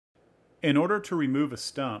In order to remove a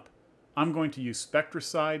stump, I'm going to use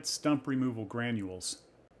Spectracide stump removal granules.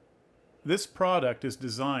 This product is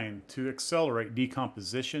designed to accelerate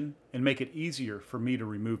decomposition and make it easier for me to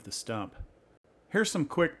remove the stump. Here's some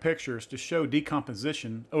quick pictures to show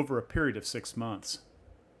decomposition over a period of 6 months.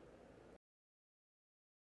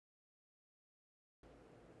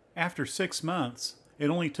 After 6 months,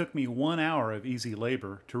 it only took me 1 hour of easy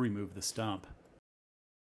labor to remove the stump.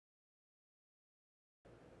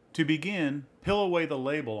 To begin, peel away the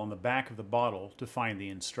label on the back of the bottle to find the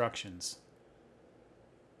instructions.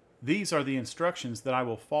 These are the instructions that I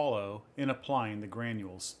will follow in applying the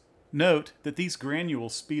granules. Note that these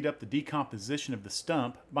granules speed up the decomposition of the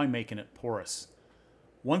stump by making it porous.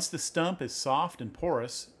 Once the stump is soft and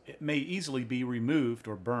porous, it may easily be removed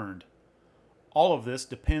or burned. All of this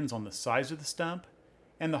depends on the size of the stump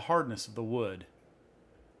and the hardness of the wood.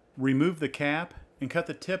 Remove the cap and cut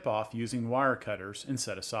the tip off using wire cutters and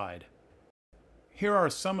set aside. Here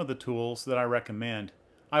are some of the tools that I recommend.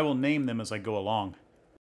 I will name them as I go along.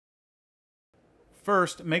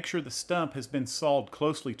 First, make sure the stump has been sawed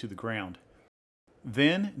closely to the ground.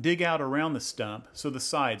 Then, dig out around the stump so the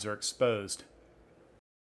sides are exposed.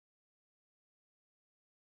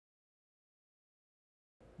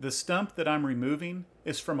 The stump that I'm removing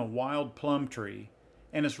is from a wild plum tree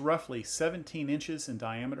and is roughly 17 inches in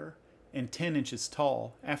diameter and 10 inches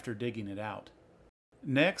tall after digging it out.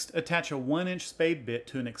 Next, attach a 1-inch spade bit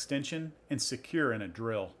to an extension and secure in a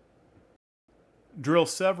drill. Drill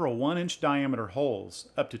several 1-inch diameter holes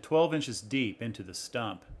up to 12 inches deep into the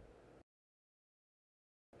stump.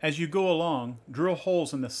 As you go along, drill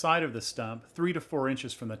holes in the side of the stump 3 to 4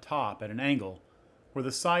 inches from the top at an angle, where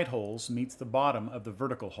the side holes meets the bottom of the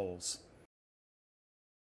vertical holes.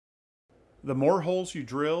 The more holes you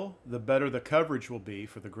drill, the better the coverage will be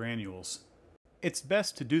for the granules. It's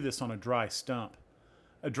best to do this on a dry stump.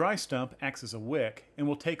 A dry stump acts as a wick and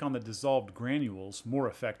will take on the dissolved granules more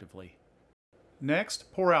effectively.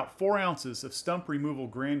 Next, pour out 4 ounces of stump removal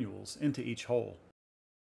granules into each hole.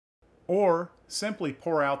 Or, simply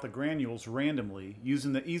pour out the granules randomly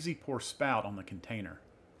using the Easy Pour spout on the container.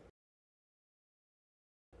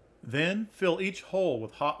 Then, fill each hole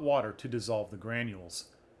with hot water to dissolve the granules.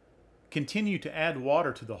 Continue to add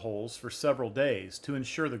water to the holes for several days to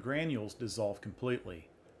ensure the granules dissolve completely.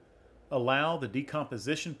 Allow the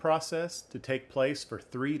decomposition process to take place for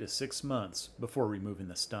 3 to 6 months before removing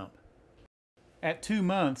the stump. At 2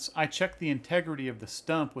 months, I checked the integrity of the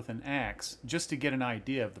stump with an axe just to get an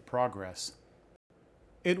idea of the progress.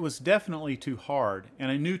 It was definitely too hard,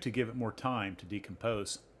 and I knew to give it more time to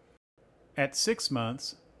decompose. At 6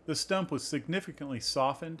 months, the stump was significantly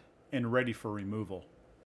softened and ready for removal.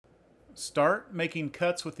 Start making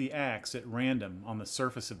cuts with the axe at random on the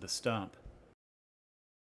surface of the stump.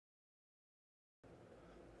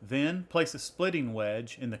 Then place a splitting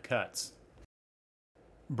wedge in the cuts.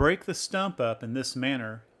 Break the stump up in this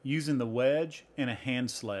manner using the wedge and a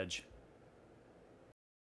hand sledge.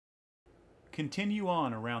 Continue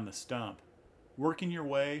on around the stump, working your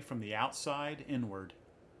way from the outside inward.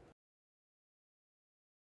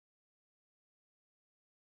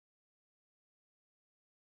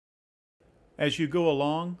 As you go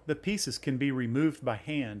along, the pieces can be removed by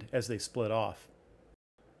hand as they split off.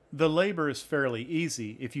 The labor is fairly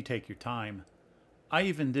easy if you take your time. I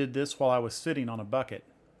even did this while I was sitting on a bucket.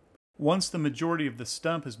 Once the majority of the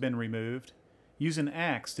stump has been removed, use an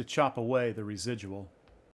axe to chop away the residual.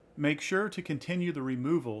 Make sure to continue the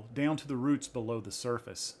removal down to the roots below the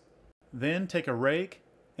surface. Then take a rake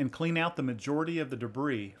and clean out the majority of the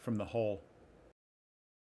debris from the hole.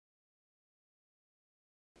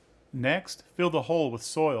 Next, fill the hole with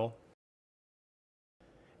soil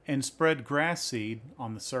and spread grass seed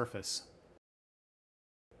on the surface.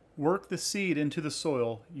 Work the seed into the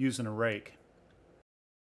soil using a rake.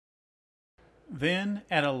 Then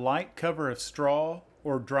add a light cover of straw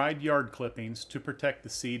or dried yard clippings to protect the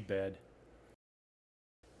seed bed.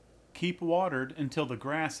 Keep watered until the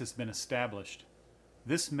grass has been established.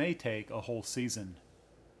 This may take a whole season.